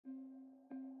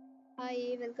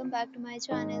Hi, welcome back to my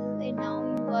channel and now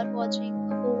you are watching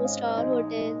a 4-star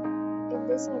hotel. In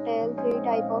this hotel, three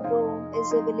type of room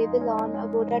is available on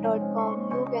agoda.com.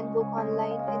 You can book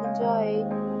online and enjoy it.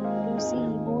 To see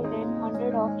more than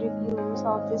 100 of reviews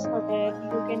of this hotel,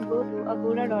 you can go to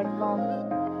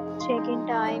agoda.com. Check-in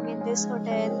time in this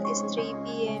hotel is 3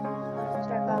 p.m.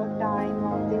 Check-out time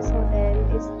of this hotel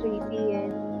is 3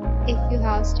 p.m. If you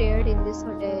have stayed in this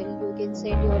hotel, you can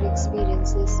send your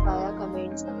experiences via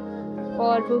comments.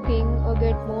 For booking or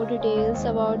get more details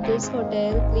about this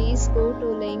hotel, please go to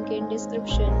link in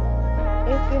description.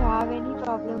 If you have any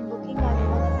problem booking a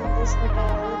room in this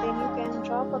hotel, then you can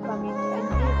drop a comment and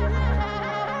we will help.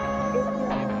 If you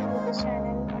are new to this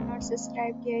channel or not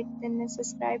subscribed yet, then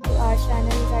subscribe to our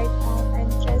channel right now and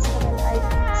press the bell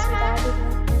icon so that you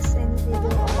don't miss any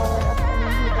video of our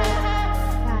upcoming hotel.